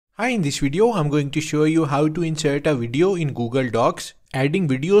In this video, I'm going to show you how to insert a video in Google Docs. Adding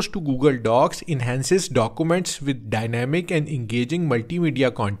videos to Google Docs enhances documents with dynamic and engaging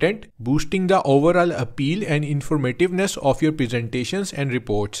multimedia content, boosting the overall appeal and informativeness of your presentations and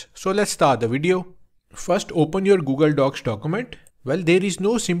reports. So let's start the video. First, open your Google Docs document. Well, there is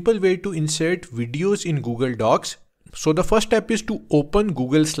no simple way to insert videos in Google Docs. So the first step is to open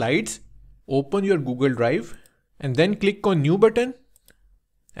Google Slides. Open your Google Drive and then click on New button.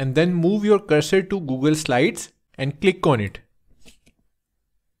 And then move your cursor to Google Slides and click on it.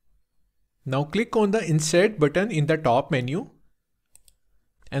 Now click on the Insert button in the top menu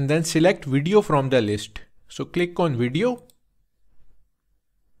and then select Video from the list. So click on Video.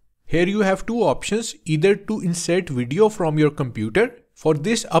 Here you have two options, either to insert video from your computer. For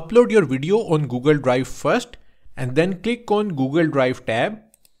this, upload your video on Google Drive first and then click on Google Drive tab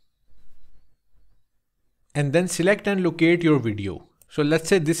and then select and locate your video. So let's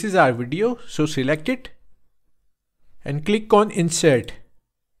say this is our video, so select it and click on Insert.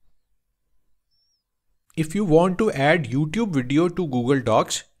 If you want to add YouTube video to Google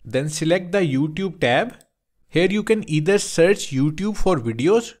Docs, then select the YouTube tab. Here you can either search YouTube for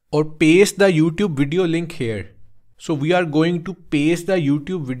videos or paste the YouTube video link here. So we are going to paste the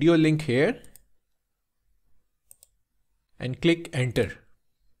YouTube video link here and click Enter.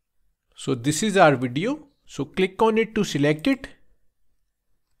 So this is our video. So click on it to select it.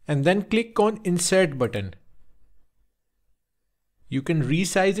 And then click on Insert button. You can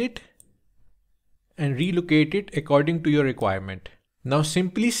resize it and relocate it according to your requirement. Now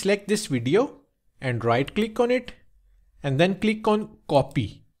simply select this video and right click on it and then click on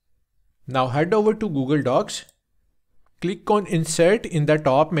Copy. Now head over to Google Docs, click on Insert in the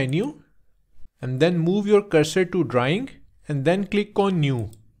top menu and then move your cursor to Drawing and then click on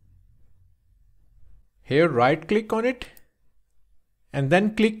New. Here right click on it and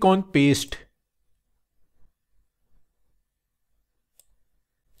then click on Paste.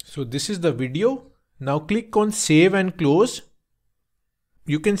 So this is the video. Now click on Save and Close.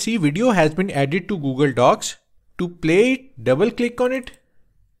 You can see video has been added to Google Docs. To play it, double click on it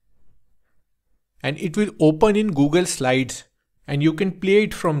and it will open in Google Slides and you can play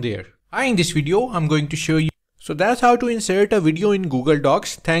it from there. In this video, I'm going to show you. So that's how to insert a video in Google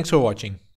Docs. Thanks for watching.